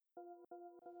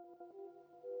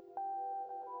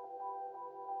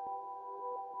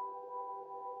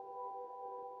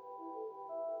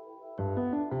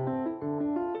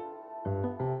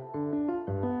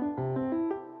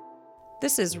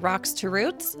This is Rocks to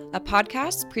Roots, a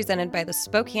podcast presented by the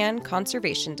Spokane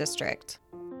Conservation District.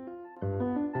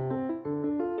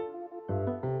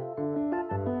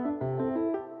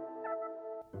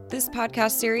 This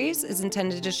podcast series is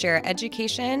intended to share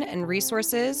education and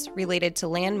resources related to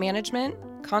land management,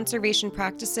 conservation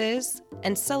practices,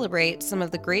 and celebrate some of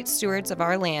the great stewards of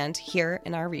our land here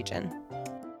in our region.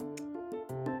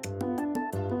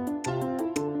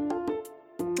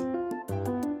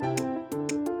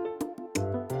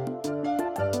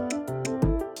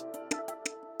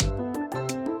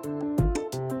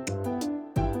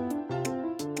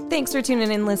 Thanks for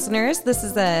tuning in, listeners. This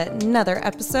is a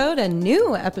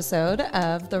new episode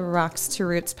of the Rocks to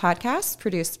Roots podcast,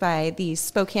 produced by the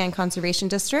Spokane Conservation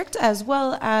District, as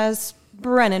well as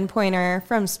Brennan Pointer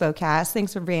from Spokecast.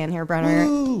 Thanks for being here,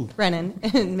 Brennan,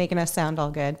 and making us sound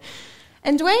all good.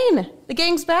 And Dwayne, the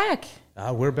gang's back.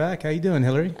 We're back. How you doing,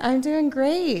 Hillary? I'm doing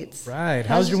great. Right.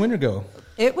 How's your winter go?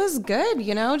 It was good,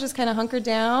 just kind of hunkered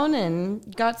down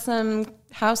and got some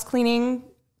house cleaning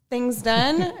things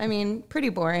done. I mean, pretty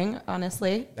boring,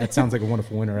 honestly. That sounds like a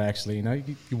wonderful winter, actually.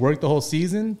 You work the whole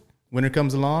season. Winter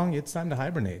comes along. It's time to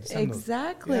hibernate.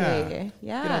 Exactly.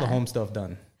 Yeah. Get all the home stuff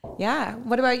done. Yeah.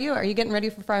 What about you? Are you getting ready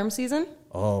for farm season?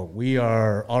 Oh, we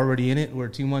are already in it. We're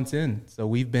 2 months in. So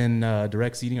we've been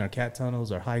direct seeding our cat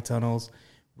tunnels, our high tunnels.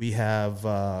 We have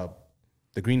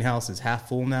the greenhouse is half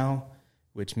full now,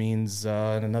 which means in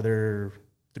another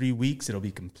 3 weeks it'll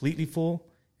be completely full.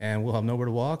 And we'll have nowhere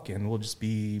to walk, and we'll just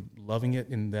be loving it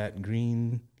in that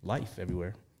green life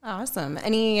everywhere. Awesome.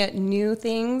 Any new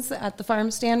things at the farm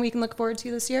stand we can look forward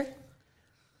to this year?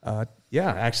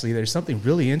 Yeah, actually, there's something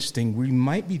really interesting. We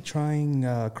might be trying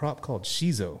a crop called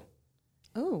shiso.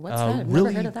 Oh, what's that? I've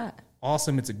really never heard of that.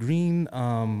 Awesome. It's a green.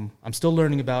 I'm still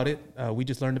learning about it. We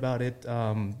just learned about it.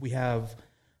 We have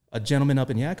a gentleman up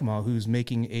in Yakima who's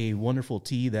making a wonderful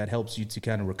tea that helps you to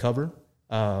kind of recover.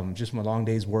 Just from a long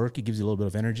day's work, it gives you a little bit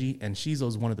of energy, and shiso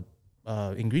is one of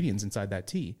the ingredients inside that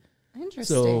tea. Interesting.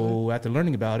 So after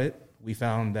learning about it, we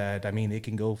found that, it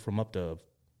can go from up to,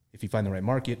 if you find the right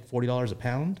market, $40 a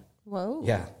pound. Whoa.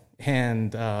 Yeah,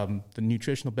 and the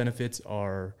nutritional benefits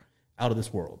are out of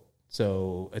this world.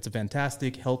 So it's a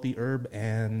fantastic, healthy herb,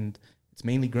 and it's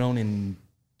mainly grown in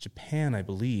Japan, I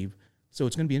believe. So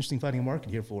it's going to be interesting finding a market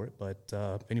here for it, but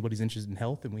if anybody's interested in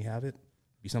health and we have it,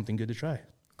 it'd be something good to try.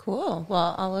 Cool.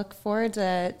 Well, I'll look forward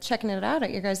to checking it out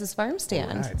at your guys' farm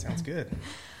stand. All right. Sounds good.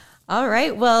 All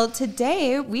right. Well,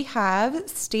 today we have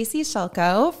Stacy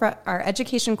Shelko, our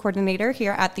education coordinator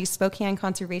here at the Spokane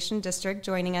Conservation District,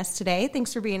 joining us today.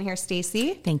 Thanks for being here,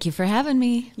 Stacy. Thank you for having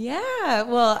me. Yeah.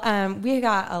 Well, we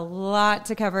got a lot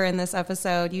to cover in this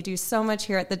episode. You do so much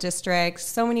here at the district,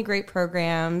 so many great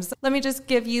programs. Let me just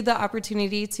give you the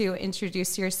opportunity to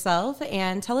introduce yourself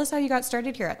and tell us how you got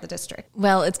started here at the district.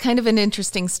 Well, it's kind of an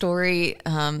interesting story.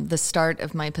 The start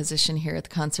of my position here at the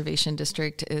Conservation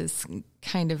District is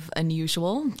kind of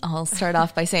unusual. I'll start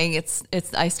off by saying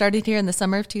I started here in the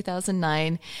summer of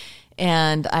 2009,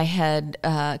 and I had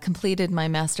completed my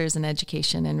master's in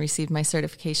education and received my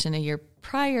certification a year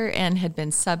prior and had been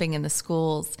subbing in the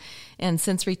schools. And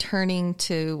since returning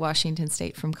to Washington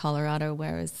State from Colorado,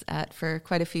 where I was at for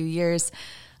quite a few years,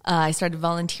 I started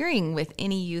volunteering with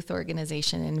any youth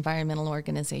organization, environmental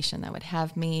organization that would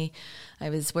have me. I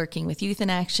was working with Youth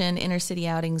in Action, Inner City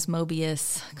Outings,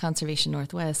 Mobius, Conservation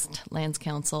Northwest, Lands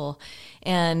Council.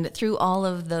 And through all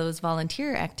of those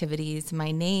volunteer activities,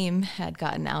 my name had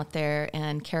gotten out there,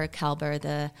 and Kara Kalber,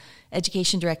 the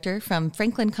education director from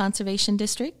Franklin Conservation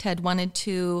District, had wanted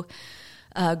to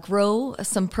grow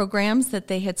some programs that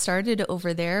they had started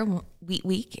over there. Wheat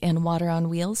Week and Water on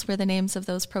Wheels were the names of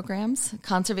those programs.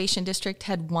 Conservation District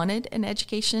had wanted an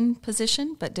education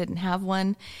position but didn't have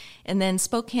one. And then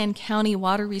Spokane County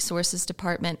Water Resources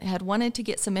Department had wanted to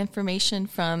get some information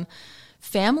from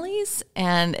families,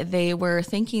 and they were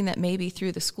thinking that maybe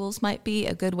through the schools might be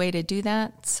a good way to do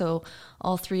that. So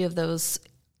all three of those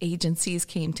agencies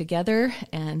came together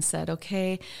and said,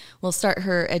 okay, we'll start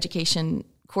her education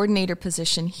coordinator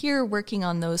position here, working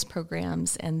on those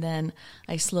programs, and then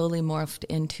I slowly morphed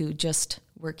into just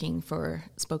working for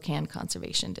Spokane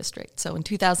Conservation District. So in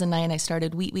 2009, I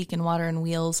started Wheat Week and Water on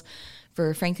Wheels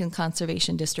for Franklin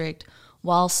Conservation District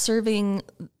while giving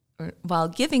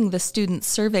the students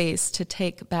surveys to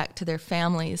take back to their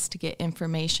families to get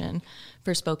information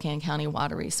for Spokane County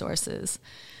Water Resources.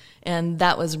 And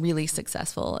that was really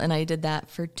successful, and I did that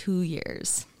for 2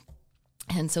 years.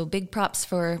 And so big props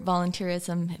for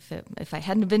volunteerism. If I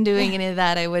hadn't been doing any of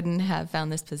that, I wouldn't have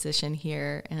found this position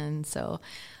here. And so,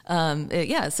 so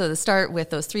to start with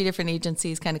those 3 different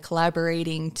agencies kind of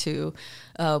collaborating to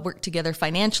work together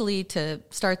financially to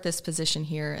start this position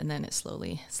here, and then it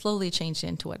slowly changed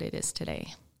into what it is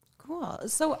today. Cool.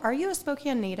 So are you a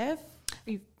Spokane native?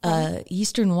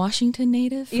 Eastern Washington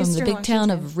native from Eastern the big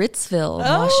town of Ritzville,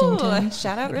 Oh, Washington.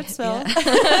 shout out Ritzville.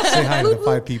 Say hi to the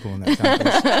 5 people in that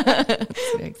town,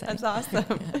 please. That's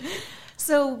awesome.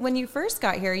 So when you first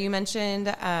got here, you mentioned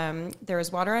there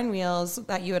was Water on Wheels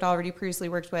that you had already previously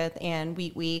worked with and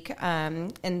Wheat Week.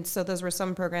 And so those were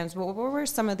some programs. But what were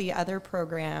some of the other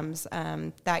programs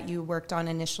that you worked on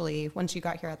initially once you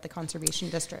got here at the Conservation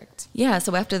District? Yeah,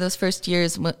 so after those first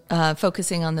years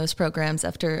focusing on those programs,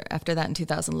 after that in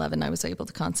 2011, I was able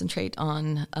to concentrate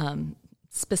on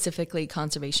specifically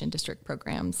conservation district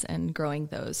programs and growing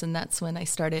those. And that's when I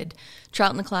started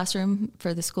Trout in the Classroom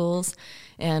for the schools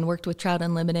and worked with Trout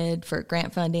Unlimited for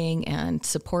grant funding and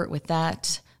support with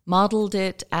that. Modeled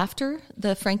it after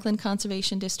the Franklin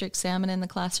Conservation District Salmon in the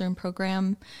Classroom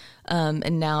program.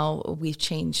 And now we've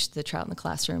changed the Trout in the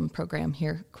Classroom program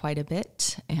here quite a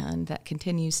bit. And that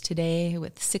continues today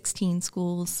with 16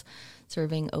 schools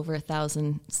serving over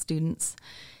 1,000 students.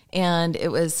 And it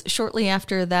was shortly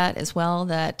after that as well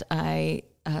that I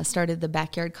started the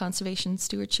Backyard Conservation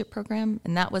Stewardship Program,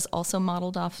 and that was also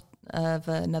modeled off of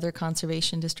another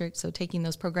conservation district. So taking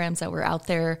those programs that were out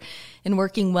there and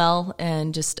working well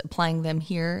and just applying them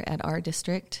here at our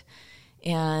district.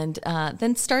 And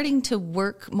then starting to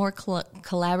work more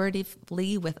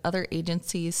collaboratively with other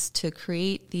agencies to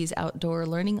create these outdoor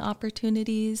learning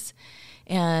opportunities.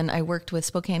 And I worked with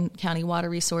Spokane County Water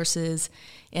Resources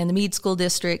and the Meade School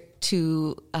District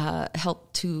to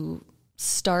help to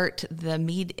start the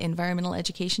Meade Environmental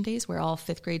Education Days, where all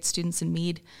 5th grade students in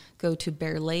Meade go to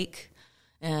Bear Lake.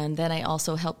 And then I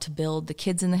also helped to build the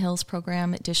Kids in the Hills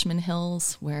program at Dishman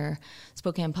Hills, where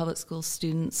Spokane Public Schools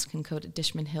students can go to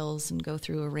Dishman Hills and go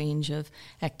through a range of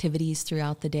activities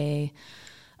throughout the day.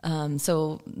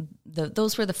 So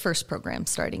those were the first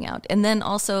programs starting out. And then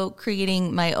also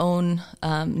creating my own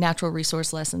natural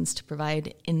resource lessons to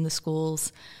provide in the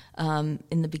schools.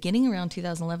 In the beginning, around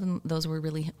 2011, those were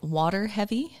really water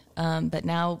heavy, but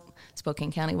now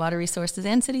Spokane County Water Resources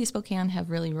and City of Spokane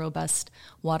have really robust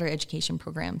water education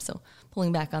programs. So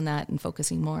pulling back on that and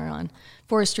focusing more on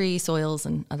forestry, soils,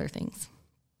 and other things.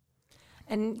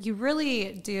 And you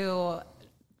really do...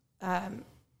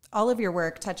 all of your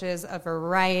work touches a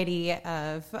variety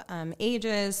of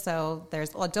ages. So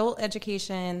there's adult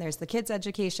education, there's the kids'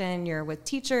 education, you're with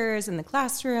teachers in the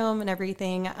classroom and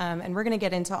everything. And we're going to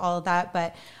get into all of that.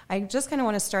 But I just kind of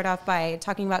want to start off by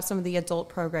talking about some of the adult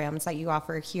programs that you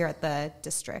offer here at the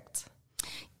district.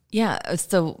 Yeah,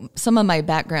 so some of my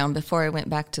background before I went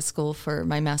back to school for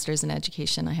my master's in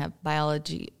education, I have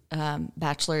biology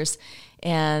bachelor's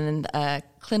and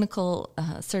clinical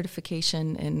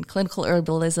certification in clinical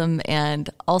herbalism, and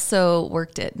also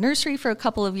worked at nursery for a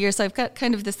couple of years. So I've got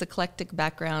kind of this eclectic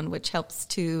background, which helps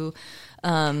to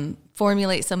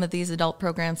formulate some of these adult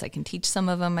programs. I can teach some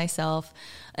of them myself.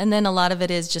 And then a lot of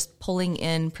it is just pulling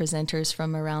in presenters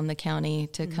from around the county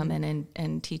to come in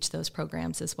and teach those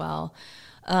programs as well.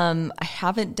 I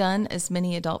haven't done as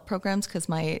many adult programs because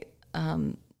my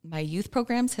youth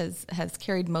programs has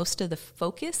carried most of the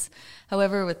focus.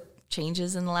 However, with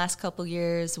changes in the last couple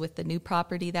years, with the new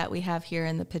property that we have here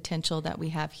and the potential that we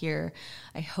have here,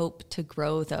 I hope to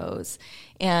grow those.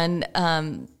 And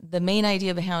the main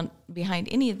idea behind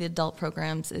any of the adult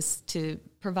programs is to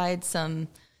provide some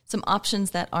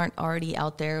options that aren't already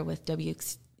out there with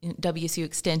WSU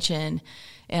Extension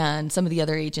and some of the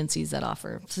other agencies that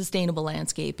offer sustainable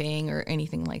landscaping or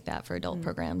anything like that for adult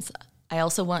programs. I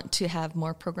also want to have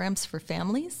more programs for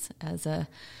families. As a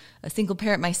single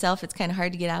parent myself, it's kind of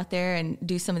hard to get out there and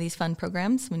do some of these fun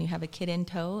programs when you have a kid in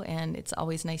tow, and it's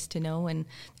always nice to know when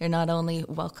they're not only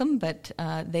welcome, but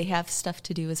they have stuff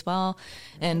to do as well.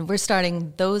 And we're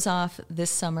starting those off this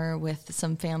summer with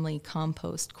some family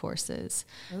compost courses.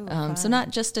 Ooh, so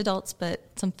not just adults, but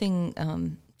something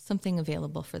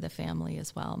available for the family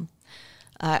as well.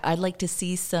 I'd like to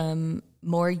see some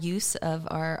more use of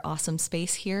our awesome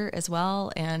space here as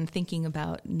well, and thinking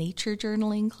about nature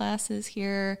journaling classes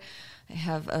here. I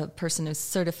have a person who's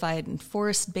certified in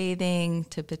forest bathing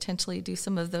to potentially do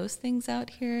some of those things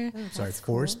out here. Oh, sorry,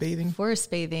 forest bathing?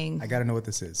 Forest bathing. I got to know what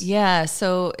this is. Yeah,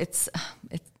 so it's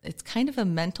kind of a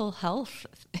mental health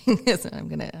thing. It's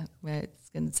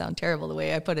going to sound terrible the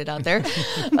way I put it out there.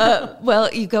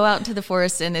 Well, you go out into the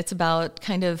forest, and it's about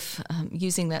kind of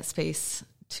using that space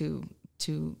to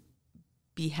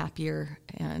be happier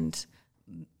and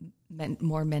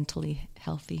more mentally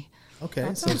healthy. Okay,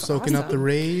 That so sounds soaking up the awesome.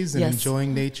 rays and Yes.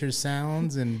 enjoying nature's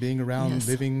sounds and being around Yes.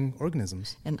 living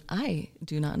organisms. And I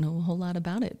do not know a whole lot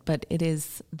about it, but it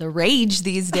is the rage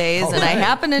these days. All And I right.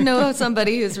 happen to know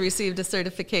somebody who's received a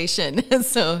certification.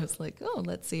 So it's like, oh,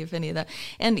 let's see if any of that.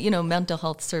 And, mental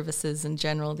health services in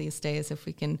general these days, if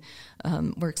we can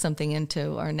work something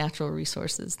into our natural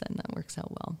resources, then that works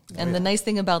out well. And the nice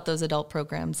thing about those adult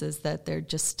programs is that they're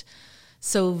just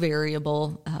so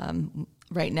variable.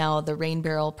 Right now, the Rain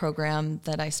Barrel program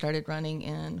that I started running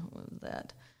in, what was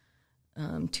that?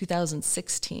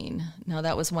 2016. Now,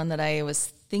 that was one that I was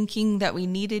thinking that we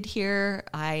needed here.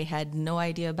 I had no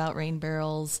idea about rain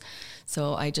barrels,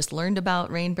 so I just learned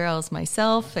about rain barrels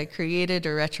myself. I created a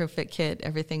retrofit kit.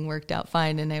 Everything worked out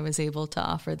fine, and I was able to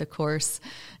offer the course.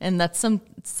 And that's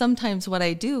sometimes what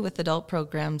I do with adult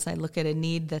programs. I look at a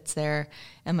need that's there.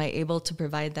 Am I able to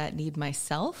provide that need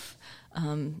myself?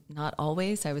 Not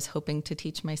always. I was hoping to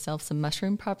teach myself some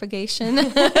mushroom propagation,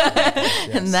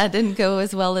 and that didn't go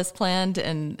as well as planned.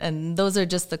 And those are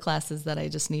just the classes that I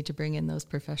just need to bring in those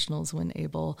professionals when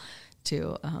able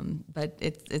to. But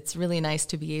it's really nice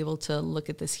to be able to look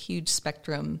at this huge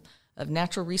spectrum of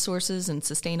natural resources and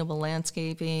sustainable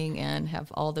landscaping and have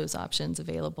all those options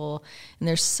available. And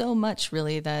there's so much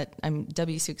really that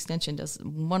WSU Extension does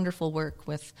wonderful work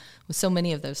with so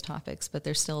many of those topics, but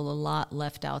there's still a lot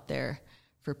left out there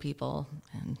for people.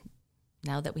 And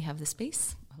now that we have the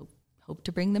space, hope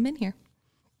to bring them in here.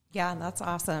 Yeah, that's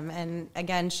awesome. And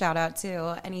again, shout out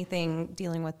to anything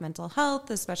dealing with mental health,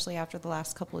 especially after the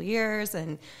last couple of years.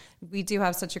 And we do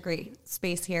have such a great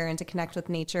space here, and to connect with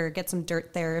nature, get some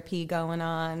dirt therapy going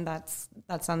on.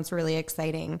 That sounds really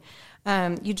exciting.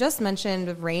 You just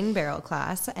mentioned Rain Barrel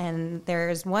class, and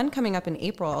there's one coming up in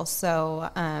April. So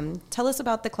tell us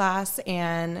about the class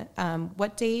and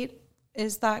what date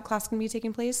is that class going to be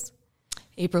taking place?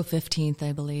 April 15th,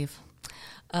 I believe.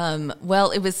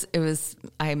 Well, it was,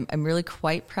 I'm really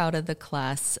quite proud of the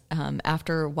class.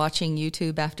 After watching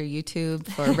YouTube after YouTube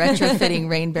for retrofitting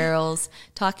rain barrels,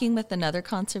 talking with another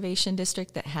conservation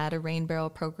district that had a rain barrel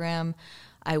program,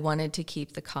 I wanted to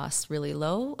keep the costs really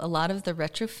low. A lot of the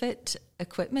retrofit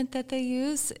equipment that they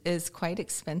use is quite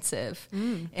expensive.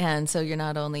 And so you're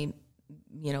not only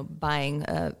buying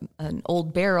an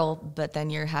old barrel, but then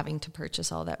you're having to purchase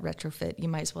all that retrofit. You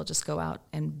might as well just go out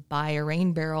and buy a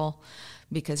rain barrel,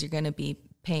 because you're going to be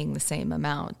paying the same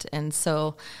amount. And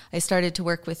so I started to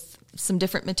work with some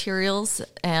different materials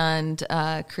and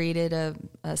created a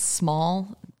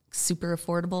small, super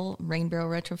affordable rain barrel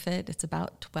retrofit. It's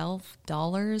about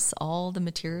 $12, all the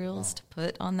materials to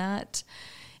put on that.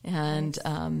 And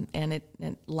Nice. And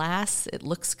it lasts, it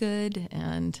looks good,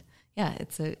 and yeah,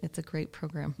 it's a great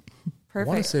program. I want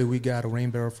to Perfect. say we got a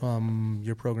rain barrel from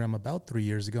your program about 3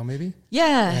 years ago, maybe.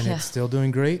 Yeah. And yeah. it's still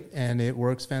doing great, and it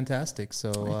works fantastic. So,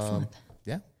 Excellent. the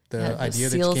Yeah, the idea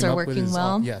that you seals came are up with working is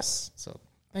well. yes. So,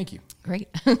 thank you. Great.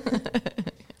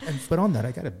 But on that,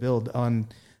 I got to build on.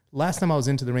 Last time I was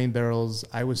into the rain barrels,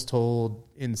 I was told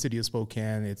in the city of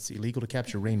Spokane it's illegal to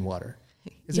capture rainwater.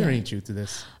 Is there Yeah. any truth to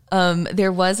this?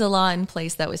 There was a law in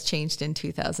place that was changed in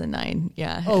 2009.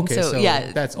 Yeah. And Okay, so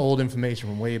yeah. that's old information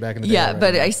from way back in the day. Yeah, right?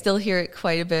 but I still hear it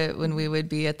quite a bit when we would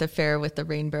be at the fair with the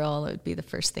rain barrel. It would be the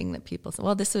first thing that people say,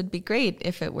 well, this would be great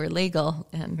if it were legal.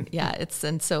 And yeah,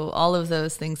 and so all of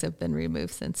those things have been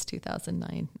removed since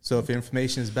 2009. So if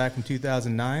information is back from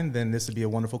 2009, then this would be a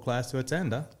wonderful class to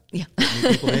attend, huh? Yeah. New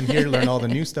people in here, learn all the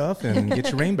new stuff, and get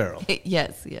your rain barrel.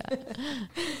 Yes, yeah.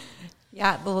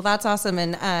 Yeah, well, that's awesome.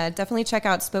 And definitely check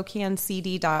out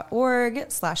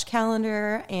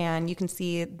SpokaneCD.org/calendar. And you can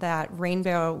see that Rain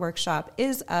Barrel Workshop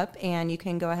is up, and you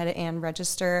can go ahead and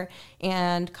register.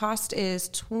 And cost is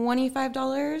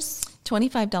 $25.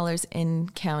 $25 in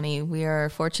county. We are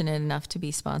fortunate enough to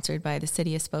be sponsored by the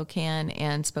City of Spokane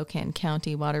and Spokane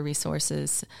County Water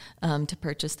Resources to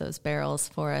purchase those barrels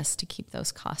for us to keep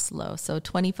those costs low. So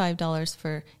 $25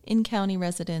 for in-county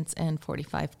residents and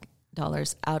 $45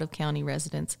 out-of-county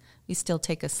residents. We still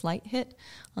take a slight hit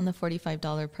on the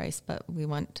 $45 price, but we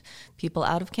want people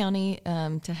out of county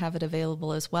to have it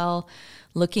available as well.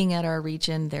 Looking at our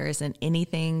region, there isn't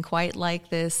anything quite like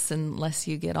this unless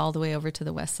you get all the way over to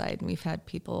the west side. And we've had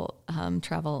people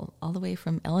travel all the way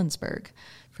from Ellensburg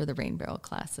for the rain barrel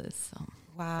classes. So.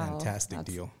 Wow. Fantastic that's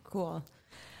deal. Cool.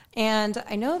 And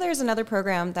I know there's another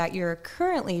program that you're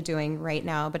currently doing right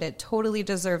now, but it totally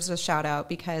deserves a shout out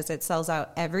because it sells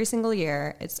out every single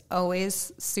year. It's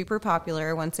always super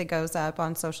popular once it goes up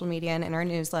on social media and in our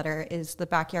newsletter, is the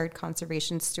Backyard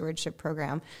Conservation Stewardship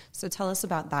Program. So tell us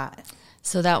about that.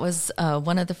 So that was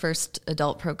one of the first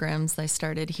adult programs I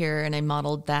started here, and I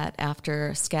modeled that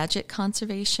after Skagit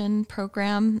Conservation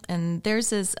Program. And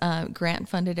theirs is grant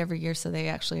funded every year, so they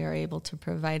actually are able to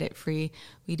provide it free.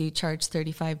 We do charge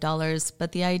 $35,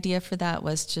 but the idea for that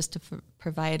was just to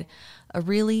provide a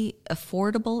really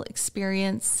affordable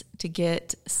experience to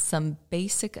get some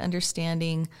basic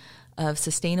understanding of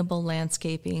sustainable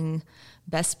landscaping,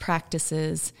 best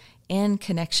practices, and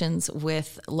connections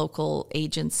with local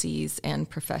agencies and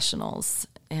professionals.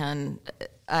 And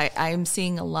I'm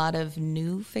seeing a lot of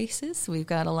new faces. We've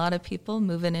got a lot of people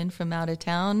moving in from out of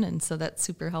town, and so that's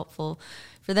super helpful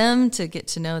for them to get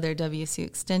to know their WSU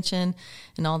Extension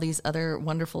and all these other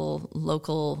wonderful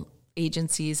local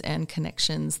agencies and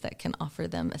connections that can offer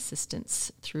them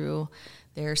assistance through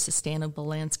their sustainable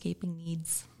landscaping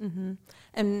needs. Mm-hmm.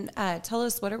 And tell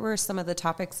us, what were some of the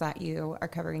topics that you are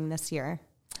covering this year?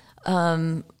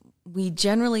 We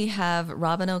generally have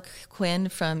Robin O'Quinn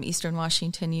from Eastern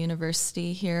Washington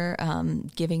University here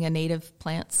giving a native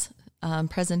plants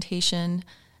presentation.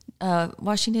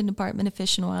 Washington Department of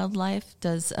Fish and Wildlife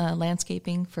does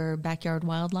landscaping for backyard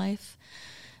wildlife.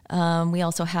 We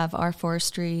also have our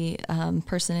forestry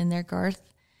person in there, Garth,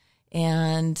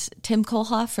 and Tim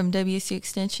Kohlhoff from WSU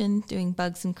Extension doing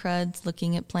bugs and cruds,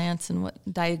 looking at plants and what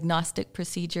diagnostic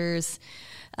procedures.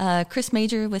 Chris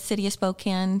Major with City of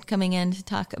Spokane coming in to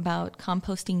talk about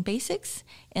composting basics.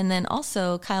 And then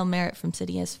also Kyle Merritt from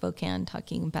City of Spokane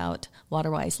talking about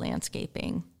water-wise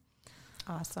landscaping.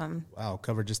 Awesome. Wow,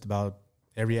 covered just about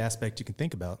every aspect you can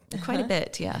think about. Quite a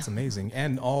bit, yeah. That's amazing.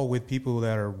 And all with people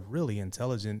that are really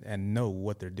intelligent and know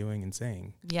what they're doing and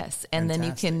saying. Yes, and Fantastic. then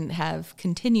you can have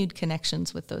continued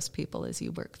connections with those people as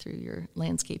you work through your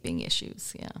landscaping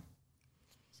issues, yeah.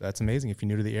 So that's amazing. If you're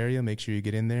new to the area, make sure you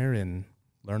get in there and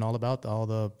learn all about all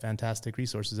the fantastic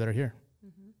resources that are here.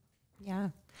 Mm-hmm. Yeah.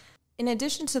 In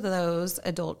addition to those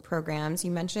adult programs,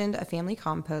 you mentioned a family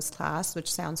compost class,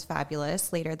 which sounds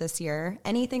fabulous, later this year.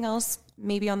 Anything else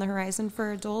maybe on the horizon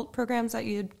for adult programs that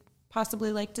you'd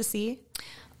possibly like to see?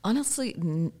 Honestly,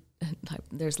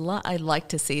 there's a lot I'd like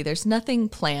to see. There's nothing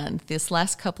planned. This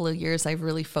last couple of years, I've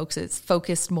really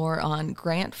focused more on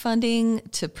grant funding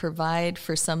to provide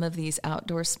for some of these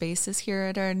outdoor spaces here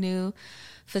at our new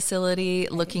facility,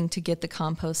 looking to get the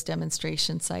compost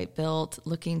demonstration site built,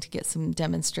 looking to get some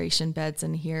demonstration beds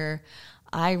in here.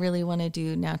 I really want to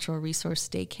do natural resource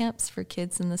day camps for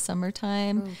kids in the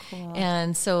summertime. Oh, cool.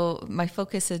 And so my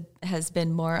focus has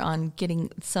been more on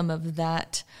getting some of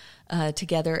that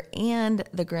together, and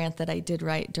the grant that I did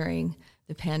write during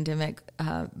the pandemic,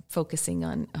 focusing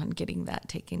on getting that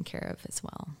taken care of as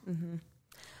well. Mm-hmm.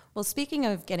 Well, speaking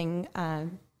of getting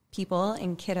people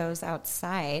and kiddos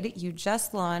outside, you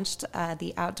just launched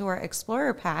the Outdoor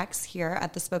Explorer Packs here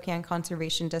at the Spokane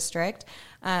Conservation District.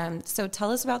 So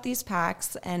tell us about these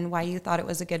packs and why you thought it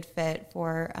was a good fit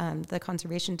for the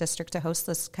Conservation District to host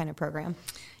this kind of program.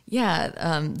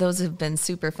 Yeah, those have been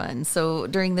super fun. So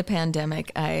during the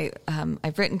pandemic,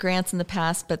 I've written grants in the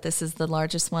past, but this is the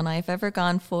largest one I've ever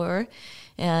gone for.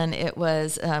 And it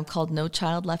was called No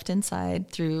Child Left Inside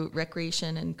through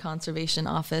Recreation and Conservation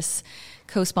Office,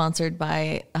 co-sponsored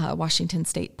by Washington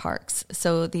State Parks.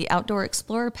 So the Outdoor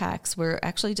Explorer Packs were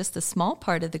actually just a small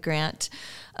part of the grant.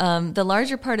 The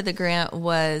larger part of the grant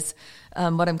was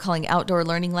what I'm calling outdoor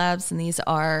learning labs, and these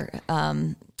are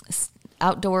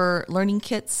outdoor learning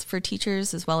kits for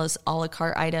teachers, as well as a la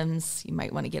carte items. You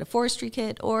might want to get a forestry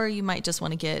kit, or you might just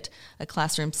want to get a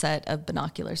classroom set of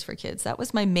binoculars for kids. That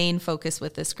was my main focus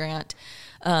with this grant,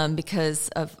 because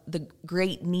of the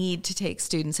great need to take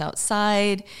students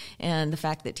outside and the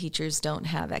fact that teachers don't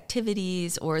have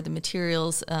activities or the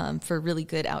materials for really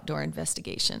good outdoor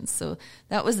investigations. So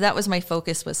that was my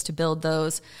focus, was to build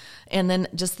those. And then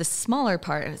just the smaller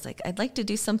part, I was like, I'd like to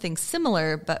do something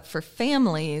similar, but for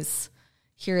families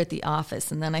here at the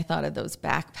office. And then I thought of those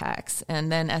backpacks.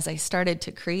 And then as I started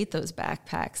to create those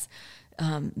backpacks,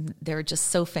 they're just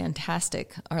so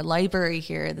fantastic. Our library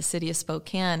here, the City of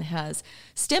Spokane, has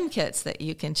STEM kits that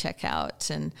you can check out.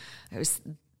 And I was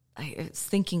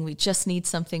thinking we just need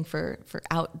something for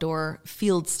outdoor.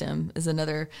 Field STEM is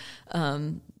another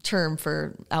term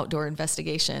for outdoor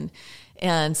investigation.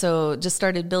 And so just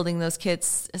started building those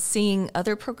kits, seeing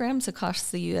other programs across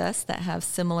the U.S. that have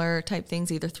similar type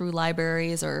things, either through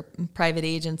libraries or private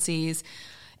agencies.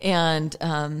 And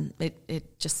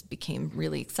it just became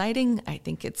really exciting. I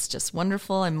think it's just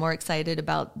wonderful. I'm more excited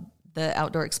about the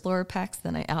Outdoor Explorer packs,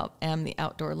 then I am the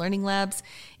Outdoor Learning Labs.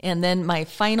 And then my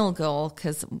final goal,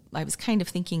 because I was kind of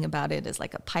thinking about it as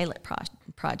like a pilot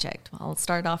project. I'll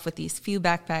start off with these few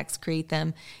backpacks, create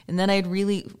them, and then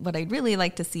what I'd really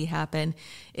like to see happen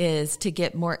is to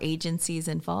get more agencies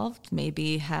involved,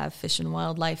 maybe have Fish and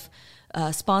Wildlife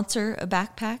sponsor a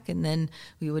backpack, and then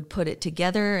we would put it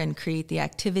together and create the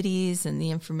activities and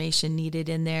the information needed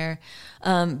in there.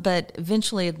 But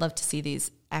eventually I'd love to see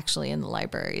these actually in the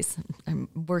libraries. I'm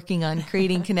working on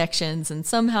creating connections and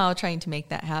somehow trying to make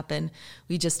that happen.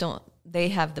 We just don't, they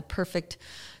have the perfect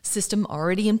system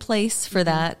already in place for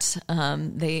that.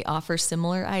 They offer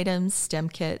similar items, STEM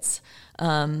kits.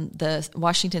 The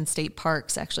Washington State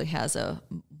Parks actually has a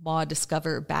WA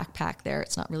Discover backpack there.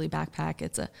 It's not really a backpack.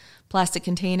 It's a plastic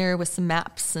container with some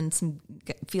maps and some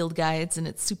field guides, and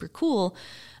it's super cool.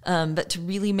 But to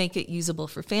really make it usable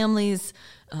for families,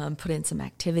 put in some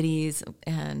activities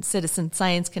and citizen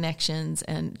science connections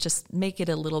and just make it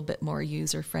a little bit more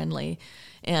user-friendly.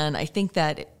 And I think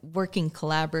that working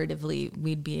collaboratively,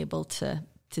 we'd be able to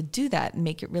do that and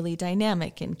make it really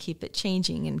dynamic and keep it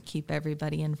changing and keep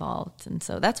everybody involved. And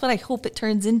so that's what I hope it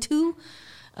turns into.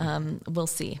 We'll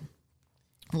see.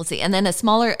 And then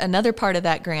another part of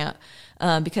that grant,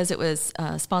 because it was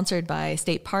sponsored by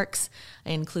state parks,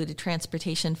 I included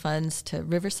transportation funds to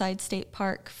Riverside State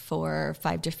Park for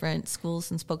 5 different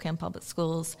schools in Spokane Public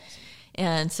Schools.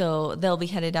 And so they'll be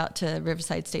headed out to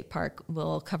Riverside State Park.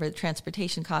 We'll cover the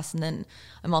transportation costs. And then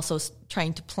I'm also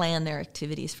trying to plan their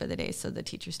activities for the day so the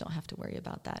teachers don't have to worry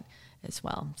about that as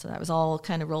well. So that was all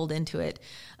kind of rolled into it.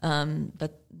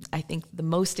 But I think the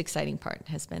most exciting part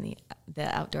has been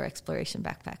the outdoor exploration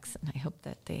backpacks, and I hope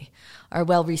that they are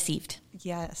well received.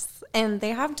 Yes. And they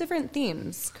have different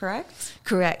themes, correct?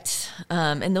 Correct.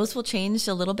 And those will change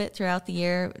a little bit throughout the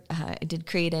year. I did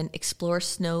create an Explore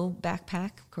Snow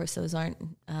backpack. Of course, those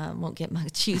won't get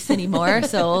much use anymore,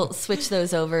 so we'll switch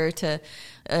those over to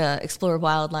Explore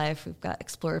Wildlife. We've got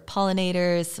Explore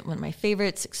Pollinators. One of my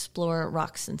favorites, Explore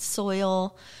Rocks and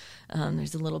Soil.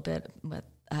 There's a little bit with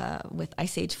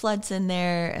Ice Age floods in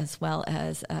there, as well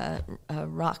as a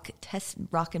rock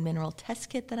and mineral test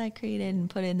kit that I created and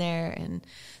put in there, and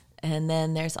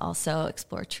then there's also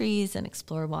Explore Trees and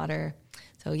Explore Water.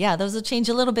 So yeah, those will change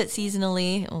a little bit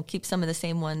seasonally. We'll keep some of the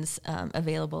same ones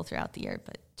available throughout the year,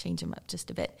 but change them up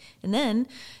just a bit. And then,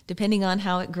 depending on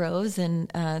how it grows and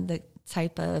the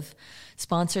type of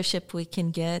sponsorship we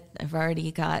can get, I've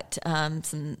already got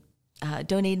some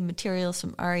donated materials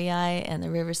from REI and the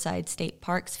Riverside State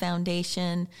Parks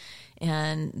Foundation,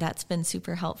 and that's been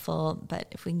super helpful. But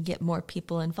if we can get more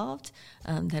people involved,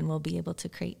 then we'll be able to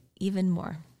create even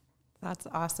more. That's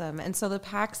awesome. And so the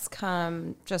packs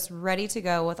come just ready to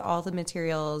go with all the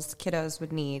materials kiddos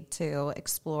would need to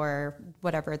explore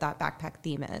whatever that backpack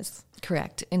theme is.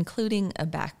 Correct, including a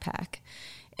backpack.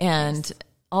 And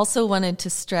also wanted to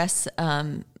stress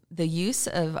the use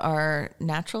of our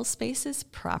natural spaces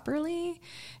properly.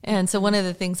 And so one of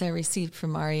the things I received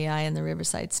from REI and the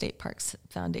Riverside State Parks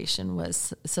Foundation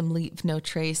was some leave no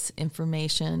trace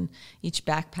information. Each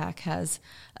backpack has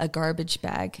a garbage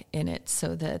bag in it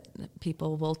so that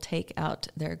people will take out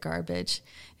their garbage.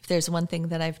 If there's one thing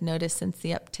that I've noticed since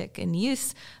the uptick in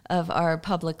use of our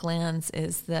public lands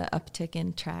is the uptick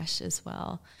in trash as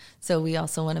well. So we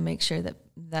also want to make sure that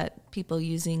people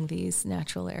using these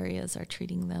natural areas are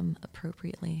treating them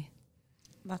appropriately.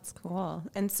 That's cool.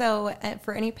 And so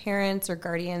for any parents or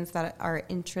guardians that are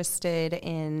interested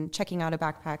in checking out a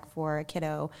backpack for a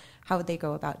kiddo, how would they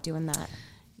go about doing that?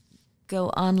 Go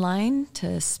online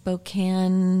to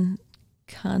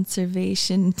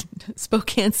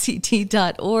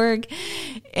SpokaneCT.org,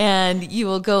 and you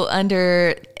will go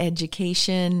under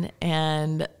education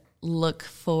and look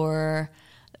for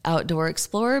Outdoor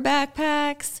Explorer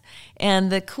backpacks.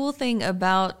 And the cool thing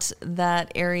about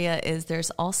that area is there's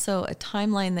also a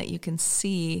timeline that you can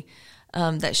see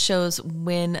that shows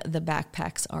when the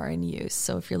backpacks are in use.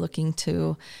 So if you're looking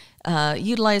to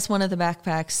utilize one of the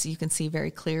backpacks, you can see very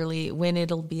clearly when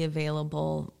it'll be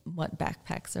available, what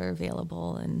backpacks are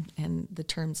available, and the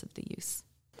terms of the use.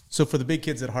 So for the big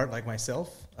kids at heart like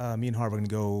myself, me and Harv are going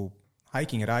to go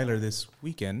hiking at Eiler this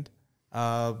weekend.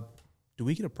 Do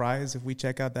we get a prize if we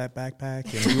check out that backpack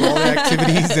and do all the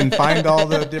activities and find all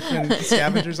the different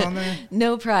scavengers on there?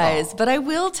 No prize, but I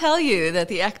will tell you that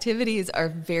the activities are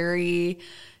very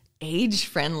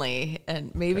age-friendly,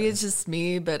 and maybe it's just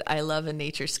me, but I love a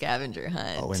nature scavenger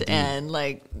hunt and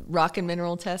like rock and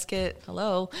mineral test kit.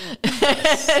 Hello.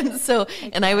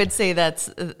 and I would say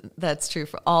that's true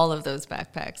for all of those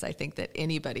backpacks. I think that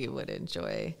anybody would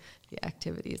enjoy the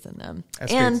activities in them.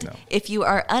 That's and great to know. if you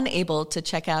are unable to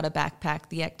check out a backpack,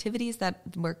 the activities that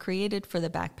were created for the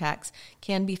backpacks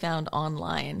can be found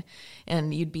online,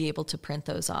 and you'd be able to print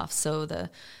those off. So the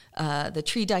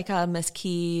tree dichotomous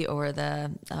key or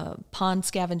the pond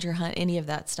scavenger hunt, any of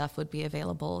that stuff would be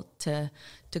available to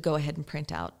go ahead and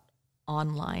print out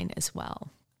online as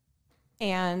well.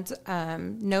 And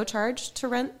no charge to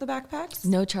rent the backpacks?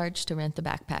 No charge to rent the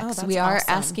backpacks. Oh, that's we are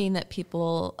awesome. asking that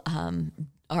people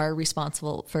are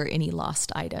responsible for any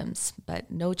lost items, but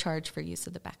no charge for use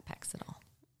of the backpacks at all.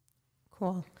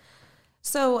 Cool.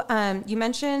 So you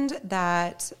mentioned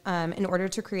that in order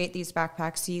to create these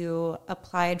backpacks, you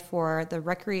applied for the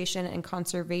Recreation and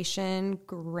Conservation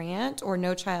Grant or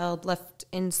No Child Left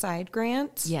Inside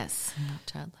grant. Yes. No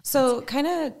child left So kind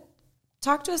of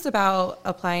talk to us about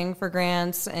applying for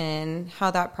grants and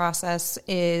how that process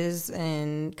is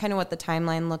and kind of what the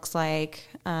timeline looks like.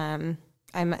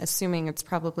 I'm assuming it's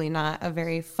probably not a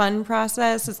very fun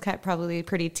process. It's probably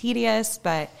pretty tedious,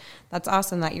 but that's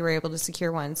awesome that you were able to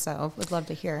secure one. So would love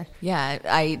to hear. Yeah,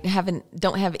 I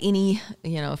don't have any,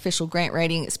 official grant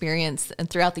writing experience, and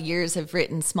throughout the years have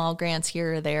written small grants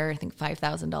here or there. I think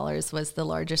 $5,000 was the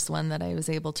largest one that I was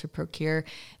able to procure.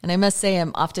 And I must say,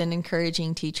 I'm often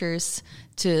encouraging teachers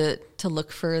to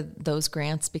look for those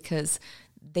grants because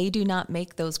they do not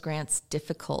make those grants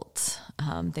difficult.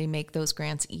 They make those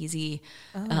grants easy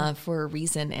for a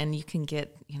reason, and you can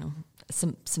get,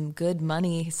 some good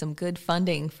money, some good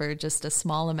funding for just a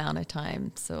small amount of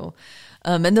time. So,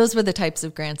 and those were the types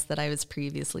of grants that I was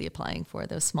previously applying for,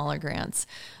 those smaller grants.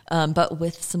 But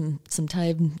with some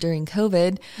time during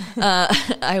COVID,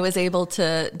 I was able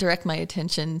to direct my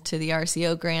attention to the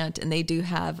RCO grant, and they do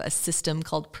have a system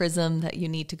called PRISM that you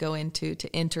need to go into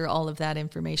to enter all of that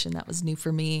information. That was new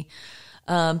for me.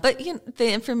 But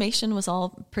the information was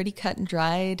all pretty cut and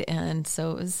dried, and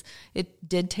so it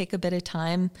did take a bit of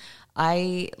time.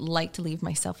 I like to leave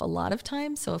myself a lot of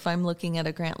time, so if I'm looking at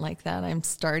a grant like that, I'm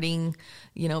starting,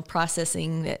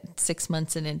 processing it 6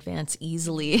 months in advance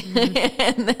easily,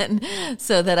 and then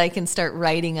so that I can start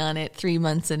writing on it 3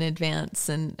 months in advance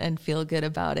and feel good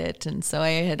about it. And so I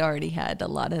had already had a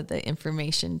lot of the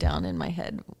information down in my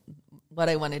head, what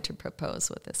I wanted to propose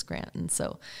with this grant. And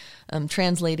so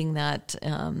translating that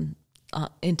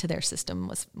into their system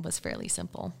was fairly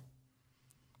simple.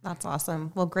 That's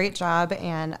awesome. Well, great job.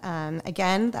 And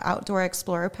again, the Outdoor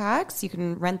Explorer Packs, you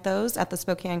can rent those at the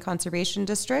Spokane Conservation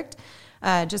District.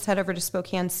 Just head over to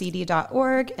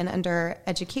SpokaneCD.org, and under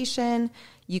Education,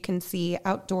 you can see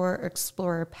Outdoor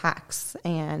Explorer Packs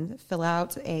and fill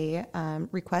out a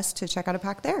request to check out a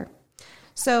pack there.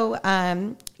 So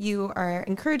you are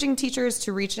encouraging teachers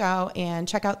to reach out and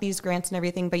check out these grants and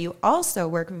everything, but you also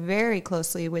work very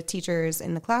closely with teachers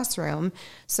in the classroom.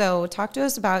 So talk to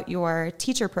us about your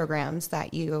teacher programs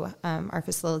that you are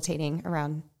facilitating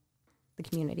around the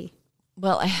community.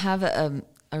 Well, I have a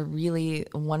really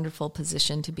wonderful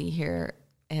position to be here,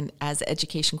 and as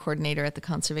education coordinator at the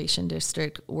Conservation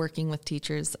District, working with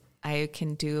teachers, I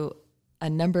can do a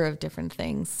number of different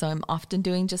things. So I'm often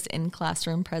doing just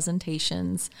in-classroom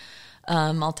presentations.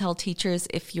 I'll tell teachers,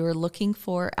 if you're looking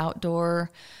for outdoor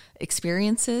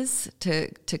experiences,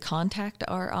 to contact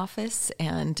our office.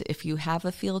 And if you have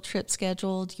a field trip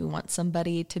scheduled, you want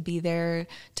somebody to be there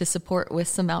to support with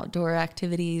some outdoor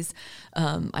activities,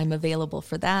 I'm available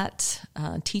for that.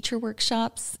 Teacher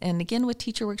workshops, and again, with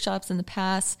teacher workshops in the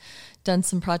past, done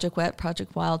some Project Wet,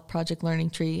 Project Wild, Project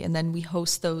Learning Tree, and then we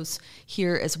host those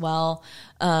here as well.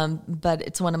 But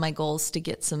it's one of my goals to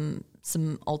get some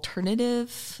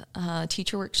alternative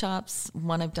teacher workshops.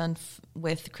 One I've done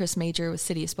with Chris Major with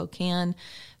City of Spokane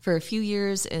for a few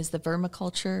years is the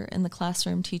Vermiculture in the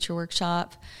Classroom teacher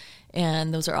workshop.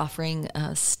 And those are offering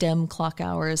STEM clock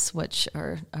hours, which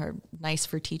are nice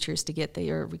for teachers to get.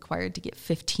 They are required to get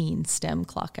 15 STEM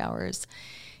clock hours.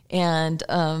 And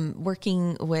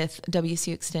working with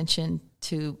WSU Extension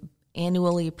to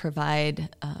annually provide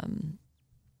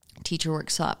teacher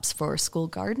workshops for school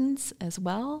gardens as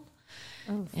well.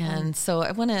 Oh, and so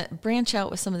I want to branch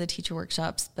out with some of the teacher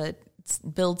workshops, but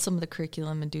build some of the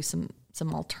curriculum and do some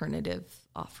alternative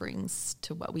offerings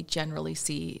to what we generally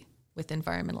see with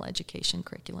environmental education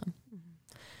curriculum.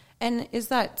 Mm-hmm. And is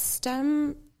that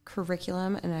STEM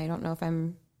curriculum, and I don't know if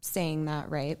I'm saying that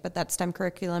right, but that STEM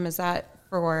curriculum, is that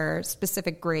for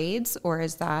specific grades, or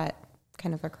is that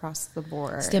kind of across the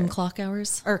board? STEM clock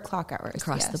hours? Or clock hours.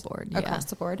 Across the board, yeah. Across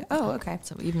the board. Oh, okay.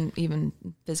 So even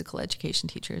physical education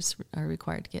teachers are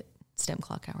required to get STEM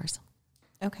clock hours.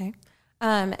 Okay.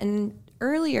 And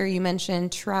earlier you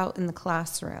mentioned trout in the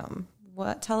classroom.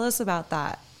 Tell us about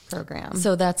that. program?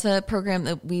 So that's a program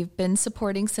that we've been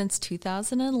supporting since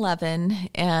 2011.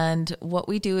 And what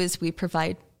we do is we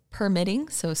provide permitting.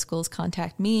 So schools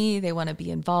contact me, they want to be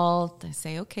involved. I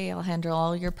say, okay, I'll handle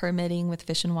all your permitting with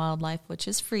Fish and Wildlife, which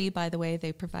is free, by the way.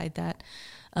 They provide that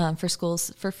for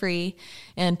schools for free.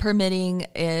 And permitting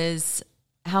is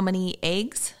how many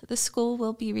eggs the school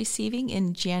will be receiving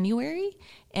in January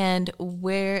and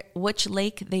which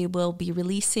lake they will be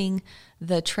releasing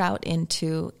the trout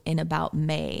into in about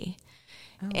May.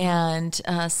 Oh. And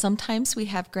sometimes we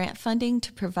have grant funding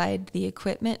to provide the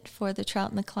equipment for the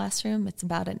trout in the classroom. It's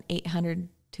about an $800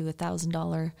 to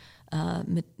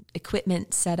 $1,000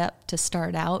 equipment setup to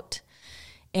start out.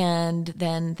 And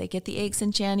then they get the eggs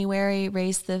in January,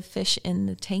 raise the fish in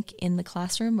the tank in the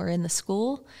classroom or in the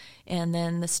school, and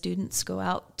then the students go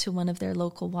out to one of their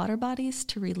local water bodies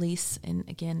to release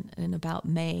in about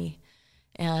May.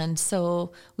 And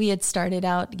so we had started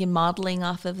out modeling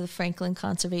off of the Franklin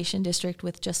Conservation District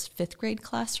with just 5th grade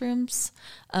classrooms.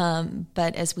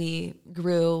 But as we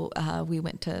grew, we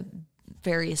went to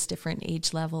various different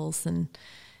age levels, and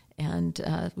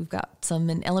we've got some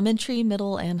in elementary,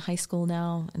 middle, and high school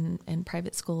now, and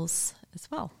private schools as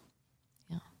well.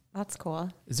 Yeah, that's cool.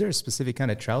 Is there a specific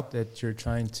kind of trout that you're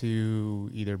trying to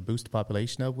either boost the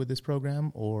population of with this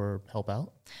program or help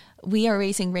out? We are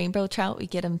raising rainbow trout. We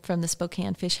get them from the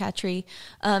Spokane Fish Hatchery.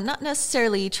 Not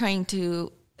necessarily trying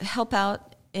to help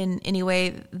out in any way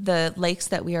the lakes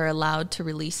that we are allowed to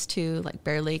release to, like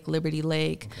Bear Lake, Liberty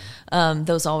Lake. Okay.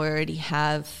 Those already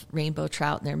have rainbow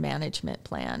trout in their management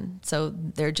plan. So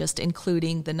they're just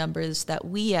including the numbers that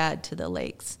we add to the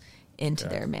lakes into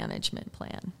their management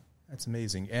plan. That's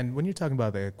amazing. And when you're talking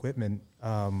about the equipment,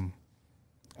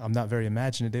 I'm not very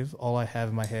imaginative. All I have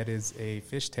in my head is a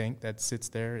fish tank that sits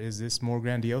there. Is this more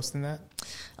grandiose than that?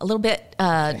 A little bit.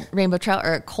 Rainbow trout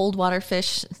are cold water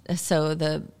fish. So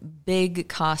the big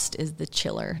cost is the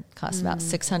chiller. It costs about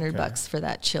 $600 for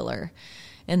that chiller.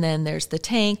 And then there's the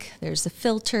tank, there's the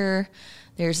filter,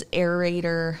 there's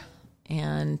aerator,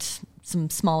 and some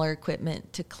smaller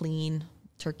equipment to clean,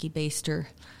 turkey baster,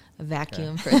 a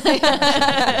vacuum for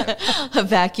a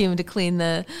vacuum to clean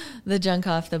the junk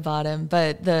off the bottom.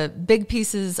 But the big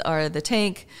pieces are the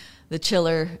tank, the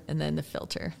chiller, and then the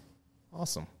filter.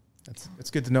 Awesome.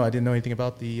 That's good to know. I didn't know anything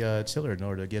about the chiller in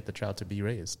order to get the trout to be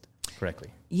raised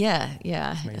correctly. Yeah.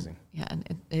 Amazing.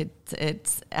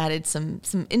 It's added some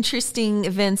interesting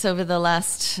events over the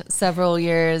last several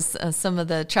years. Some of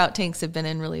the trout tanks have been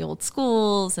in really old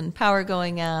schools and power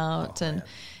going out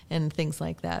and things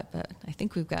like that. But I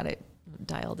think we've got it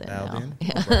dialed in now.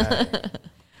 Yeah.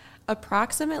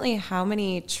 Approximately how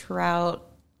many trout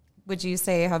would you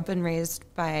say have been raised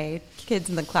by kids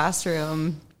in the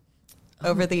classroom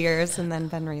over the years and then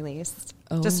been released?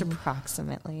 Just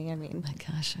approximately, I mean. My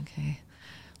gosh, okay.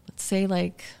 Let's say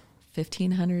like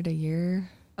 1,500 a year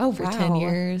for wow. 10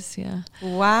 years, yeah.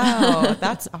 Wow,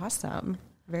 that's awesome.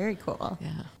 Very cool.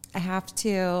 Yeah. I have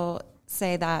to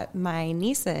say that my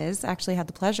nieces actually had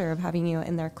the pleasure of having you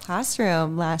in their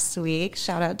classroom last week.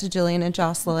 Shout out to Jillian and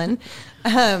Jocelyn.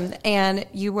 And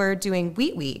you were doing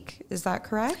Wheat Week. Is that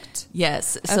correct?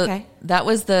 Yes. So that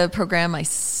was the program I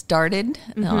started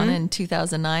on in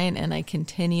 2009, and I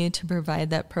continue to provide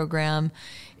that program.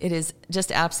 It is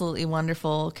just absolutely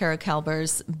wonderful. Kara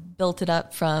Kalbers built it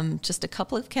up from just a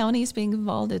couple of counties being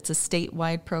involved. It's a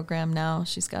statewide program now.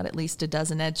 She's got at least a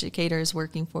dozen educators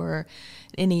working for her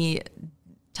any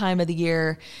time of the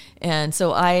year. And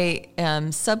so I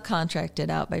am subcontracted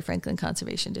out by Franklin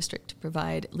Conservation District to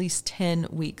provide at least 10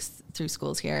 weeks through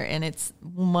schools here. And it's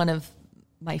one of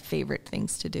my favorite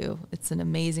things to do. It's an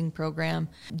amazing program.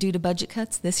 Due to budget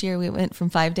cuts, this year we went from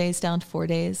 5 days down to 4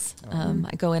 days.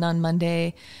 I go in on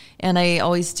Monday, and I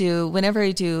always do, whenever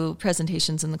I do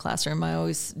presentations in the classroom, I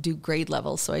always do grade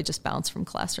levels, so I just bounce from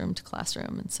classroom to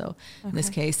classroom. And so in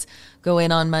this case, go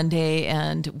in on Monday,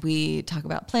 and we talk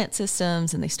about plant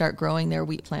systems, and they start growing their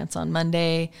wheat plants on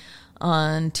Monday.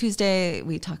 On Tuesday,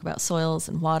 we talk about soils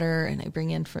and water, and I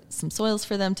bring in some soils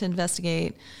for them to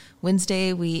investigate.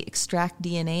 Wednesday, we extract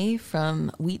DNA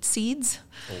from wheat seeds.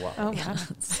 Oh, wow. Oh, yeah, wow.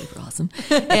 that's super awesome.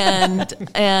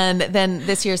 and then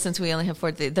this year, since we only have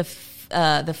 4 days,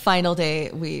 the final day,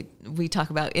 we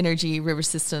talk about energy, river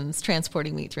systems,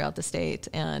 transporting wheat throughout the state.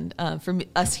 And for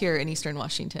us here in Eastern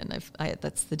Washington,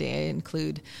 that's the day I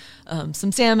include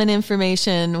some salmon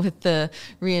information with the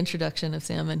reintroduction of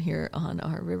salmon here on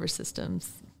our river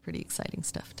systems. Pretty exciting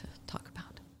stuff to talk about.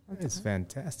 It's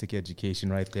fantastic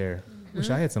education right there. Wish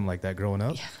I had something like that growing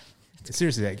up. Yeah.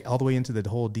 Seriously, like all the way into the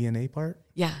whole DNA part?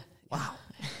 Yeah. Wow.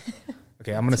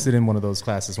 Okay, I'm going to sit in one of those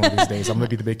classes one of these days. I'm going to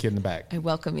be the big kid in the back. I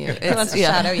welcome you. He wants to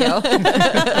shadow you.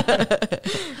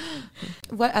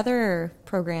 What other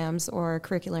programs or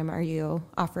curriculum are you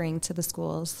offering to the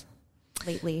schools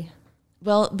lately?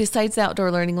 Well, besides the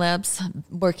outdoor learning labs,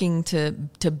 working to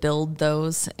build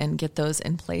those and get those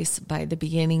in place by the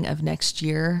beginning of next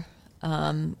year.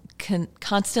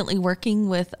 Constantly working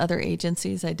with other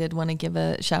agencies. I did want to give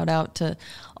a shout out to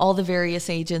all the various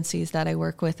agencies that I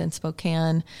work with in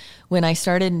Spokane. When I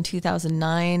started in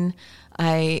 2009,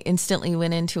 I instantly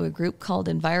went into a group called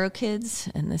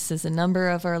EnviroKids, and this is a number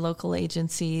of our local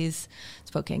agencies: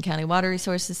 Spokane County Water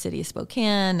Resources, City of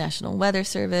Spokane, National Weather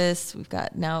Service. We've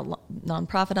got now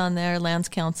nonprofit on there, Lands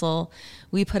Council.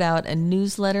 We put out a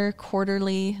newsletter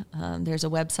quarterly. There's a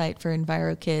website for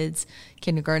EnviroKids,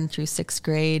 kindergarten through 6th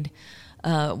grade.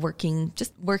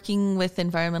 Working with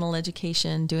environmental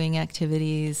education, doing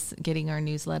activities, getting our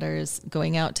newsletters,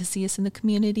 going out to see us in the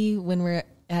community when we're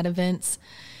at events.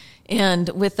 And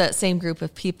with that same group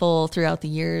of people throughout the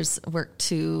years, worked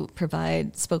to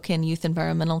provide Spokane Youth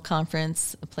Environmental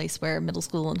Conference, a place where middle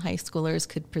school and high schoolers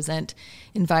could present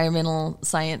environmental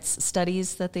science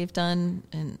studies that they've done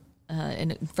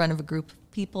in front of a group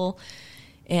of people.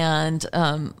 And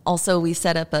also we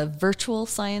set up a virtual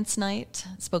science night.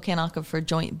 Spokane Aquifer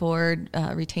Joint Board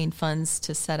retained funds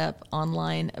to set up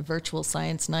online a virtual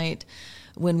science night.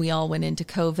 When we all went into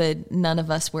COVID, none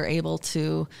of us were able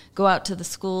to go out to the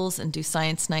schools and do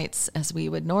science nights as we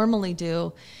would normally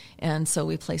do. And so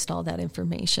we placed all that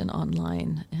information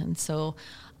online. And so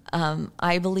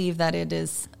I believe that it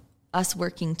is us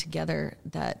working together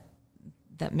that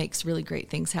makes really great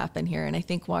things happen here. And I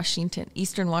think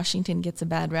Eastern Washington gets a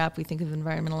bad rap. We think of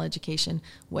environmental education,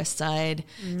 West Side,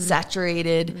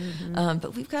 saturated.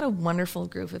 But we've got a wonderful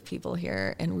group of people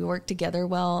here, and we work together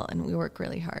well, and we work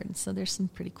really hard. So there's some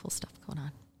pretty cool stuff going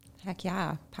on. Heck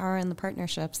yeah. Power in the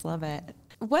partnerships. Love it.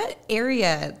 What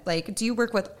area, do you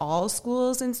work with all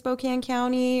schools in Spokane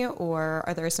County, or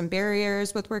are there some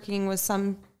barriers with working with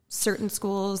some certain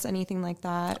schools, anything like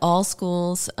that? All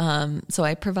schools. So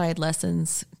I provide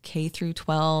lessons K through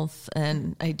 12,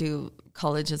 and I do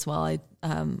college as well.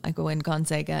 I go in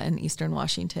Gonzaga and Eastern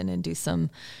Washington and do some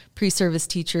pre-service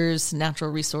teachers,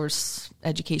 natural resource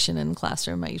education in the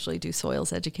classroom. I usually do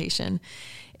soils education.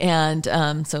 And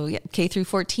K through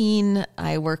 14,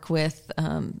 I work with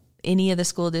any of the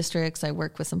school districts. I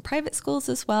work with some private schools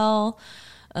as well.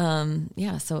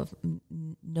 So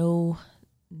no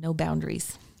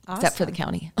boundaries. Awesome. Except for the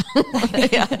county.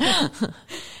 Yeah.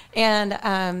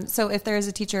 And so if there's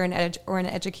a teacher or an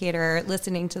educator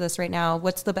listening to this right now,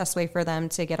 what's the best way for them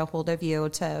to get a hold of you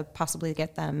to possibly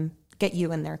get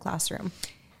you in their classroom?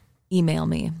 Email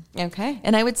me. Okay.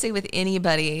 And I would say with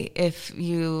anybody, if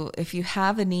you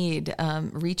have a need,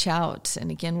 reach out. And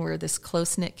again, we're this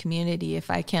close-knit community. If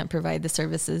I can't provide the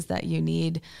services that you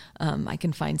need, I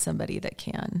can find somebody that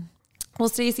can. Well,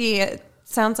 Stacey,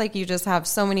 sounds like you just have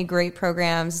so many great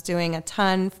programs, doing a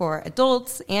ton for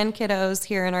adults and kiddos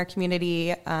here in our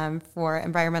community for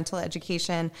environmental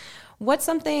education. What's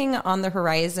something on the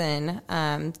horizon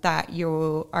that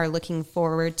you are looking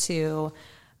forward to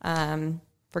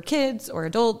for kids or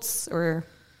adults or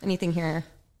anything here?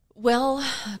 Well,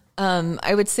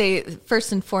 I would say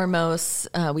first and foremost,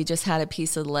 we just had a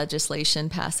piece of legislation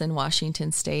pass in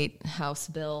Washington State, House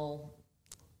Bill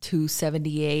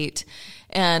 278.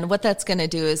 And what that's going to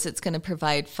do is it's going to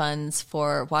provide funds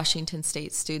for Washington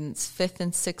State students 5th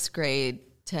and 6th grade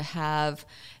to have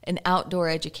an outdoor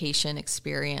education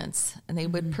experience. And they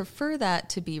would prefer that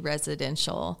to be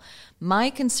residential.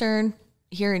 My concern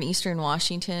here in Eastern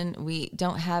Washington, we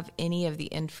don't have any of the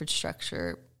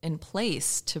infrastructure in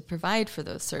place to provide for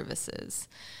those services.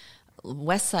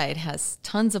 Westside has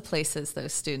tons of places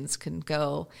those students can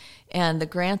go, and the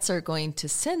grants are going to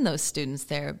send those students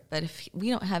there. But if we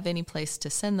don't have any place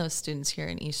to send those students here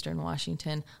in Eastern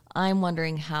Washington, I'm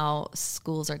wondering how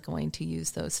schools are going to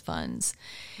use those funds.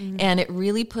 And it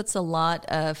really puts a lot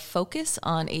of focus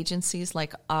on agencies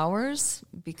like ours,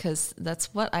 because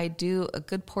that's what I do a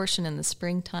good portion in the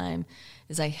springtime,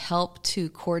 is I help to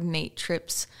coordinate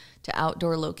trips to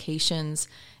outdoor locations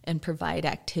and provide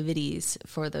activities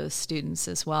for those students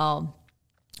as well.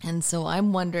 And so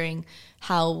I'm wondering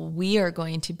how we are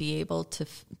going to be able to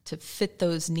fit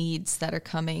those needs that are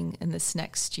coming in this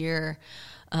next year.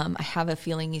 I have a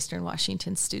feeling Eastern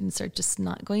Washington students are just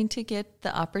not going to get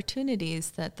the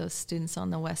opportunities that those students on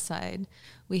the west side.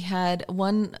 We had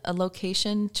a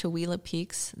location, Chewelah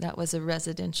Peaks, that was a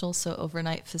residential, so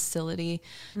overnight facility,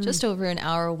 just over an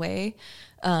hour away,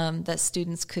 that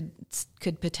students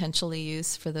could potentially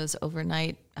use for those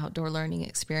overnight outdoor learning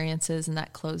experiences, and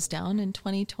that closed down in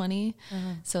 2020.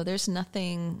 So there's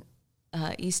nothing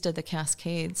east of the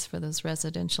Cascades for those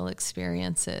residential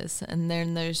experiences. And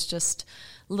then there's just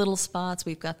little spots.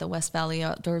 We've got the West Valley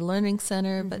Outdoor Learning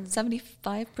Center, but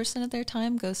 75% of their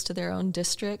time goes to their own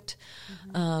district.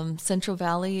 Central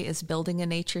Valley is building a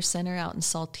nature center out in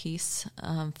Saltese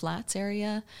Flats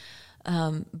area.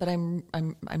 But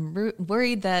I'm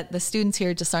worried that the students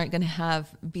here just aren't going to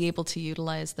be able to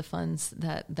utilize the funds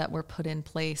that were put in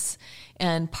place.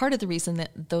 And part of the reason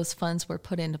that those funds were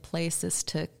put into place is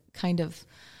to kind of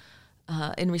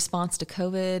in response to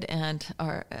COVID and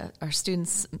our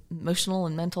students' emotional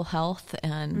and mental health,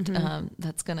 and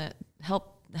that's going to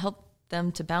help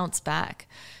them to bounce back.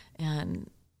 And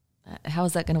how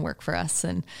is that going to work for us?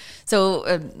 And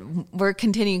so we're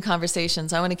continuing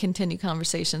conversations. I want to continue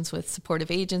conversations with supportive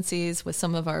agencies, with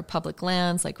some of our public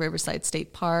lands like Riverside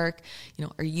State Park.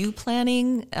 Are you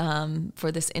planning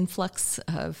for this influx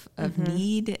of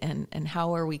need, and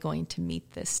how are we going to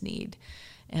meet this need?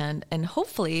 And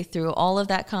hopefully through all of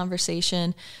that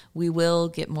conversation, we will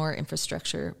get more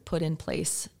infrastructure put in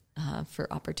place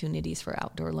for opportunities for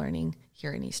outdoor learning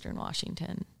here in Eastern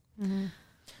Washington.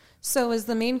 So is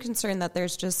the main concern that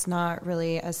there's just not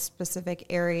really a specific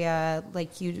area,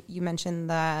 like you mentioned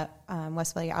that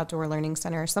West Valley Outdoor Learning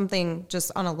Center, something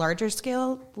just on a larger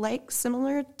scale, like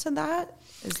similar to that?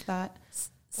 Is that...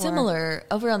 Similar.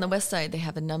 Over on the west side, they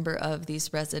have a number of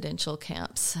these residential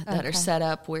camps that are set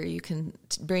up where you can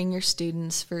bring your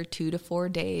students for 2 to 4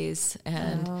 days.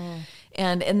 And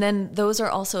then those are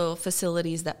also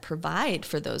facilities that provide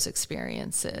for those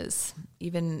experiences.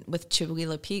 Even with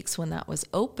Chewelah Peaks, when that was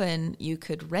open, you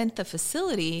could rent the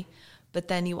facility, but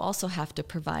then you also have to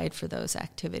provide for those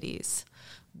activities.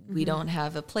 We don't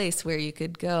have a place where you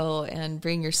could go and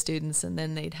bring your students and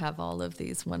then they'd have all of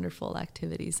these wonderful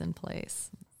activities in place.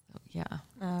 So, yeah.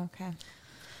 Okay.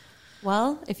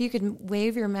 Well, if you could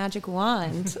wave your magic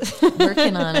wand.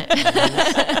 Working on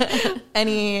it.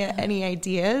 Any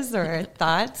ideas or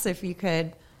thoughts if you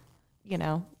could,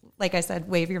 like I said,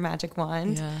 wave your magic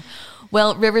wand? Yeah.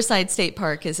 Well, Riverside State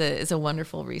Park is a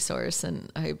wonderful resource,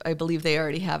 and I believe they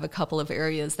already have a couple of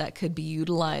areas that could be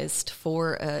utilized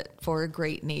for a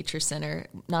great nature center.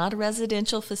 Not a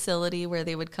residential facility where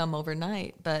they would come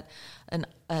overnight, but an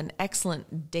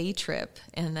excellent day trip,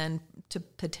 and then to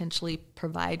potentially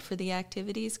provide for the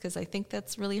activities, because I think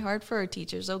that's really hard for our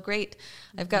teachers. Oh, great,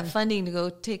 I've got funding to go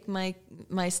take my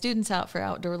students out for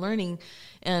outdoor learning,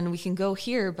 and we can go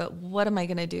here, but what am I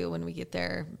going to do when we get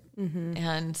there?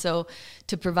 And so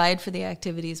to provide for the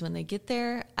activities when they get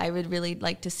there, I would really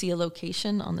like to see a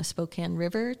location on the Spokane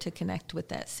River to connect with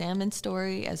that salmon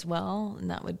story as well,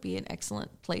 and that would be an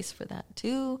excellent place for that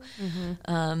too.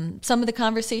 Some of the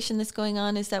conversation that's going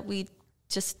on is that we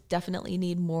just definitely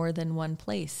need more than one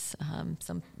place.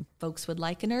 Some folks would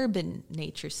like an urban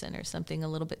nature center, something a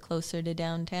little bit closer to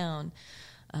downtown,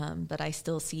 but I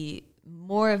still see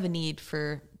more of a need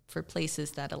for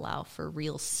places that allow for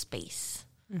real space.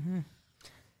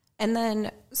 And then,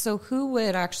 so who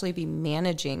would actually be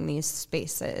managing these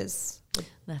spaces?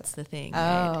 That's the thing. Oh,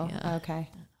 right? Yeah. Okay.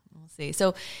 We'll see.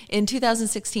 So in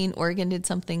 2016, Oregon did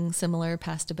something similar,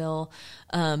 passed a bill,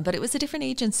 but it was a different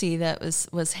agency that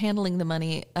was handling the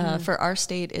money. For our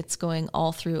state, it's going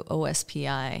all through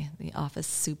OSPI, the Office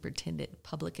Superintendent of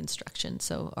Public Instruction,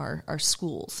 so our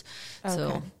schools. Okay.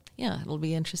 So yeah, it'll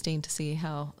be interesting to see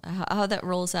how that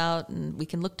rolls out, and we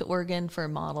can look to Oregon for a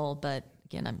model, but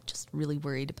again, I'm just really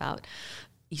worried about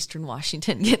Eastern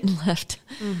Washington getting left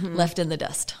in the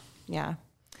dust. Yeah.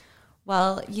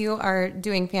 Well, you are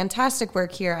doing fantastic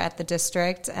work here at the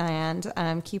district,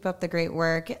 and keep up the great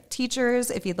work. Teachers,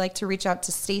 if you'd like to reach out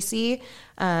to Stacy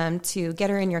to get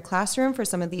her in your classroom for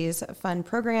some of these fun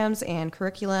programs and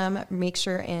curriculum, make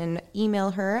sure and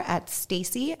email her at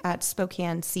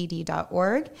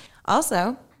stacy@spokanecd.org.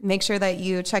 Also, make sure that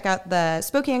you check out the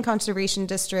Spokane Conservation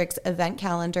District's event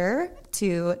calendar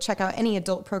to check out any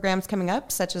adult programs coming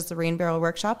up, such as the Rain Barrel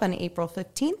Workshop on April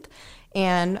 15th,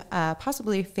 and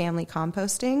possibly family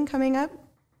composting coming up,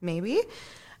 maybe.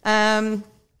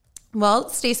 Well,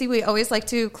 Stacy, we always like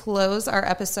to close our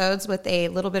episodes with a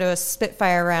little bit of a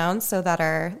spitfire round so that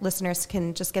our listeners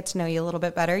can just get to know you a little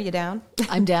bit better. You down?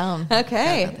 I'm down.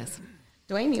 Okay.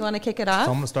 Dwayne, you want to kick it off?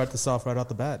 So I'm going to start this off right off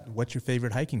the bat. What's your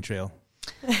favorite hiking trail?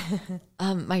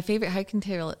 My favorite hiking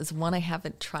trail is one I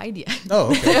haven't tried yet.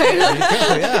 Oh, okay. There you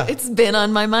go. Yeah. It's been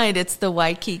on my mind. It's the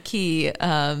Waikiki,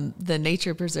 the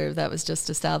nature preserve that was just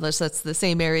established. That's the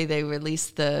same area they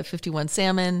released the 51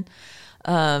 salmon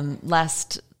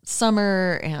last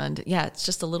summer. And yeah, it's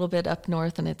just a little bit up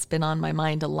north, and it's been on my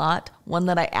mind a lot. One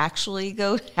that I actually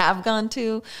have gone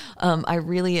to. I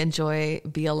really enjoy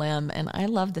BLM, and I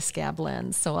love the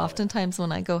Scablands. So oftentimes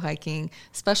when I go hiking,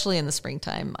 especially in the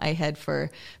springtime, I head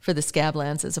for the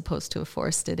Scablands as opposed to a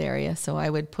forested area. So I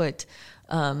would put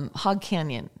Hog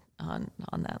Canyon on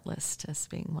that list as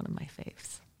being one of my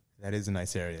faves. That is a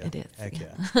nice area. It is. Heck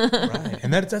yeah. Right.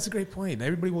 And that's a great point.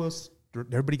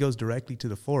 Everybody goes directly to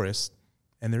the forest,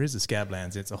 and there is the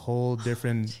Scablands. It's a whole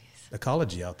different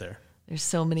ecology out there. There's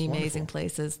so many amazing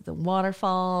places. The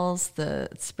waterfalls, the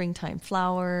springtime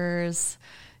flowers.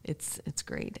 It's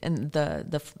great. And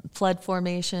the flood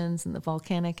formations and the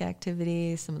volcanic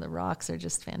activity. Some of the rocks are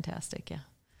just fantastic. Yeah.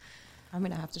 I'm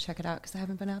going to have to check it out because I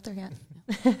haven't been out there yet.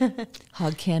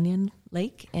 Hog Canyon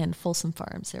Lake and Folsom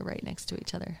Farms. They're right next to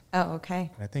each other. Oh,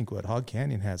 okay. I think Hog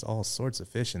Canyon has all sorts of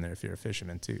fish in there if you're a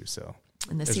fisherman too. So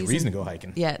there's season, a reason to go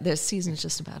hiking. Yeah, their season's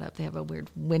just about up. They have a weird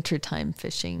wintertime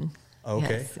fishing. Oh,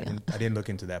 okay. Yes, yeah. I didn't look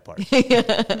into that part.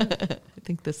 I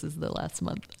think this is the last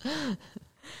month.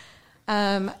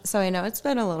 So I know it's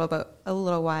been a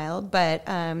little while, but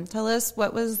tell us,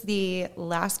 what was the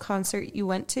last concert you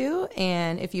went to,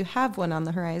 and if you have one on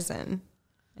the horizon?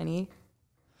 Any?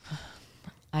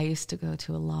 I used to go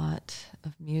to a lot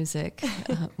of music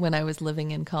when I was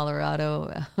living in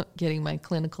Colorado, getting my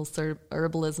clinical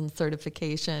herbalism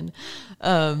certification.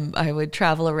 I would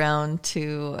travel around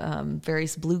to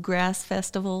various bluegrass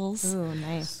festivals. Oh,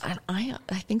 nice. And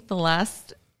I think the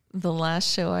last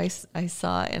show I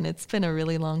saw, and it's been a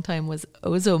really long time, was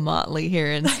Ozomatli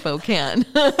here in Spokane.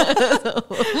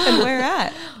 And where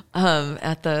at?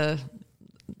 At the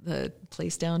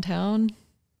place downtown.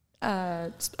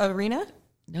 Arena?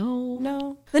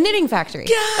 No. The Knitting Factory.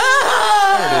 Yeah!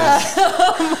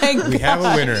 Oh my God. We have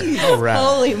a winner. All right.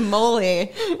 Holy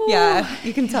moly. Yeah,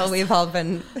 you can tell we've all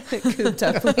been cooped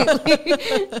up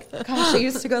lately. Gosh, I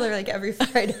used to go there like every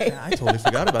Friday. Yeah, I totally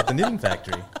forgot about the Knitting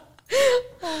Factory.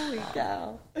 Holy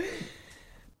cow.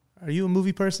 Are you a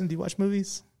movie person? Do you watch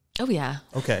movies? Oh, yeah.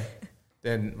 Okay.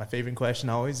 Then my favorite question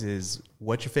always is,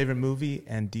 what's your favorite movie,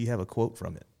 and do you have a quote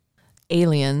from it?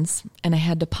 Aliens, and I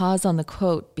had to pause on the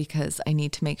quote because I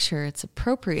need to make sure it's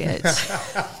appropriate.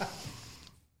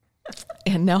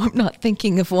 And now I'm not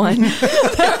thinking of one.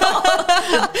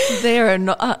 They are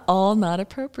all not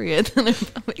appropriate.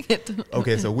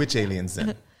 Okay, so which aliens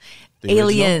then?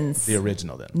 Aliens. The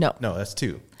original then? No, that's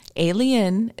two.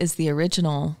 Alien is the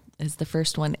original, is the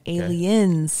first one.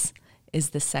 Aliens is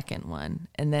the second one.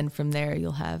 And then from there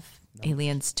you'll have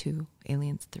Aliens 2,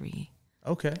 Aliens 3.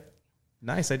 Okay.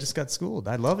 Nice. I just got schooled.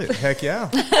 I love it. Heck yeah.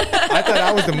 I thought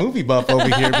I was the movie buff over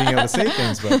here being able to say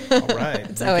things, but all right.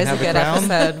 It's always a good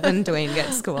episode when Dwayne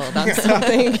gets schooled on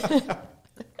something.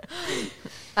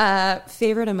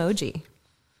 Favorite emoji?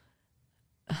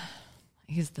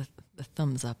 He's the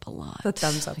thumbs up a lot. The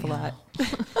thumbs up a lot.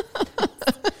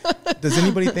 Does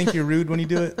anybody think you're rude when you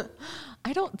do it?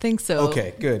 I don't think so.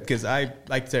 Okay, good. Because I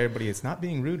like to tell everybody it's not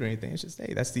being rude or anything. It's just,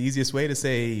 hey, that's the easiest way to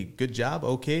say good job.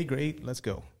 Okay, great. Let's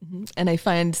go. Mm-hmm. And I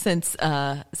find since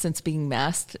being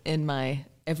masked in my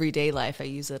everyday life, I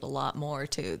use it a lot more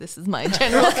too. This is my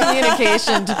general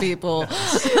communication to people.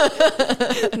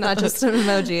 Not just an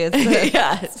emoji.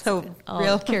 It's so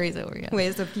real carries over. Yeah.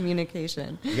 Ways of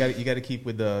communication. You got to keep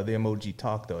with the emoji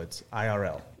talk though. It's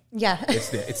IRL. Yeah. It's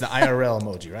the IRL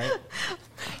emoji, right?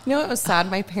 You know what was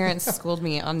sad? My parents schooled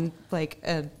me on like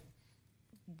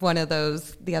one of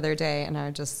those the other day, and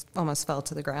I just almost fell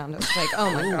to the ground. I was like,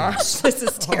 oh my gosh, this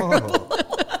is terrible.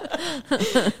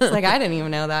 It's like, I didn't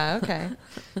even know that.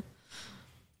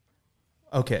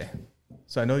 Okay.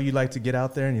 So I know you like to get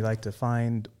out there and you like to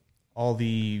find all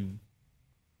the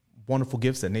wonderful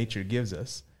gifts that nature gives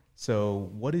us. So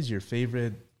what is your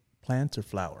favorite plant or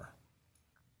flower?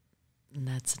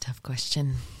 That's a tough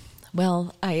question.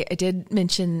 Well, I did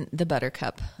mention the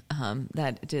buttercup.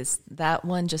 That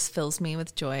one just fills me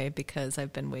with joy because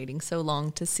I've been waiting so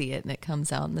long to see it, and it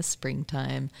comes out in the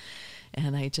springtime,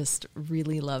 and I just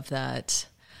really love that.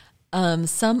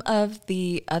 Some of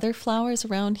the other flowers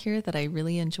around here that I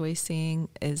really enjoy seeing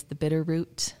is the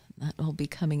bitterroot. That will be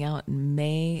coming out in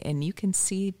May, and you can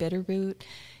see bitterroot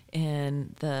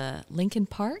in the Lincoln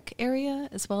Park area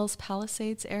as well as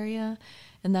Palisades area.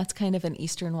 And that's kind of an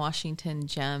Eastern Washington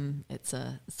gem. It's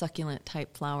a succulent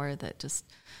type flower that just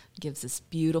gives this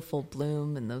beautiful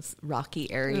bloom in those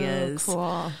rocky areas.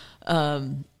 Oh,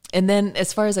 cool. And then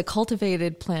as far as a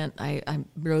cultivated plant,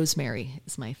 rosemary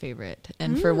is my favorite.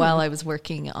 And for a while I was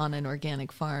working on an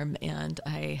organic farm, and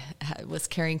I was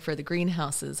caring for the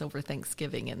greenhouses over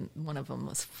Thanksgiving, and one of them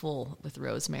was full with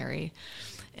rosemary.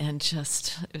 And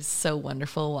just, it was so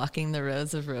wonderful walking the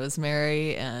rows of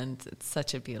rosemary, and it's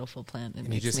such a beautiful plant. It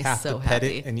makes me so happy. Pet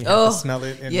it and you have to smell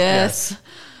it. And yes.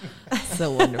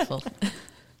 So wonderful.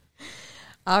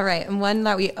 All right, and one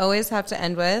that we always have to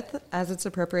end with, as it's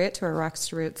appropriate to our Rocks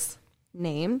to Roots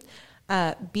name,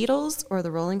 Beatles or the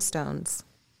Rolling Stones?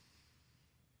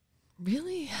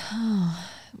 Really? Oh,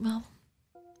 well,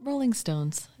 Rolling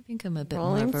Stones. I think I'm a bit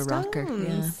more of a rocker.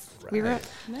 Yeah. Right. We rock.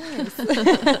 Nice.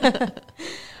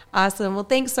 Awesome. Well,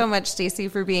 thanks so much, Stacy,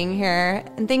 for being here.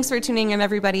 And thanks for tuning in,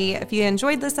 everybody. If you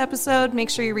enjoyed this episode, make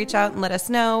sure you reach out and let us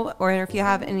know. Or if you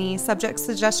have any subject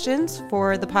suggestions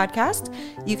for the podcast,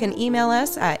 you can email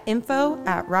us at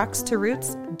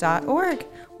info@rockstoroots.org.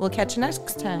 We'll catch you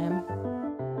next time.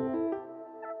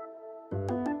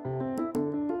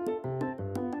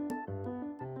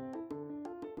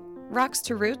 Rocks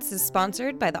to Roots is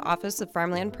sponsored by the Office of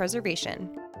Farmland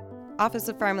Preservation. Office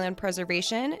of Farmland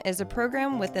Preservation is a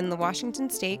program within the Washington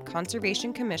State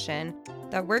Conservation Commission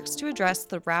that works to address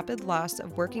the rapid loss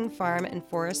of working farm and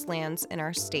forest lands in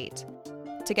our state.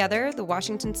 Together, the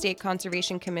Washington State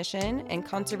Conservation Commission and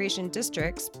conservation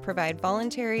districts provide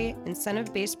voluntary,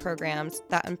 incentive-based programs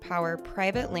that empower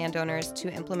private landowners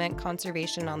to implement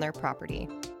conservation on their property.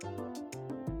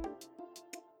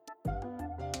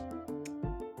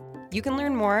 You can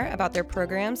learn more about their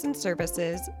programs and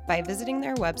services by visiting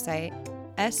their website,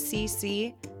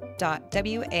 scc.wa.gov.